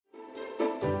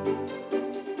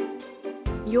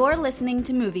You're listening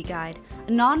to Movie Guide,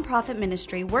 a non-profit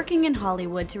ministry working in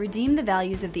Hollywood to redeem the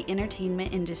values of the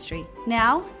entertainment industry.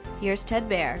 Now, here's Ted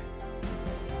Baer.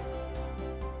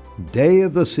 Day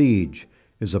of the Siege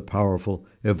is a powerful,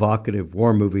 evocative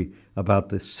war movie about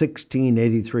the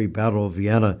 1683 Battle of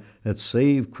Vienna that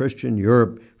saved Christian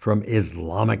Europe from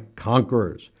Islamic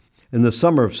conquerors. In the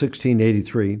summer of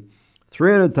 1683,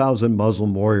 300,000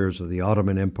 Muslim warriors of the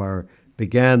Ottoman Empire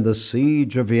began the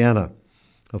Siege of Vienna.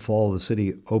 The fall of the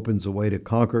city opens the way to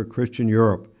conquer Christian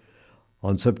Europe.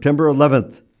 On September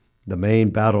 11th, the main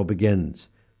battle begins.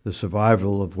 The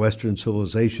survival of Western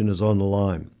civilization is on the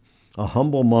line. A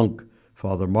humble monk,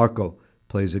 Father Marco,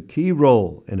 plays a key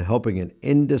role in helping an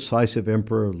indecisive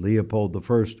Emperor Leopold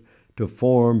I to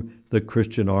form the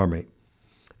Christian army.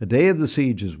 A Day of the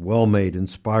Siege is a well-made,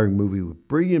 inspiring movie with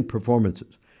brilliant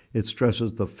performances. It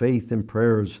stresses the faith and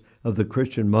prayers of the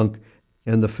Christian monk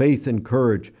and the faith and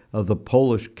courage of the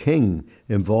Polish king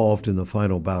involved in the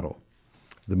final battle.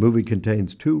 The movie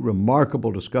contains two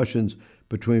remarkable discussions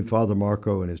between Father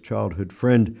Marco and his childhood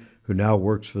friend, who now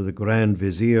works for the Grand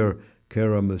Vizier,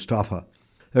 Kara Mustafa.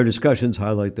 Their discussions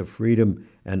highlight the freedom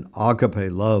and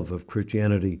agape love of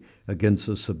Christianity against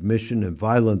the submission and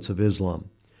violence of Islam.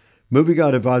 Movie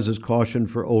Guide advises caution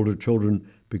for older children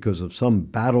because of some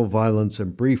battle violence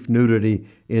and brief nudity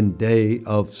in Day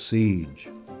of Siege.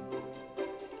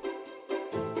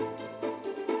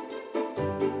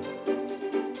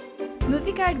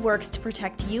 Movie Guide works to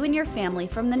protect you and your family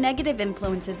from the negative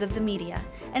influences of the media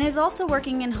and is also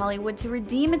working in Hollywood to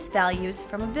redeem its values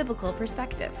from a biblical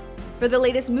perspective. For the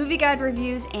latest Movie Guide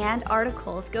reviews and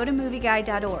articles, go to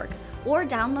movieguide.org or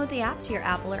download the app to your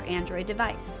Apple or Android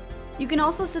device. You can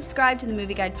also subscribe to the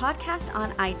Movie Guide podcast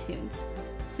on iTunes.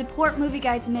 Support Movie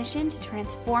Guide's mission to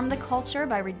transform the culture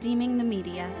by redeeming the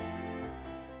media.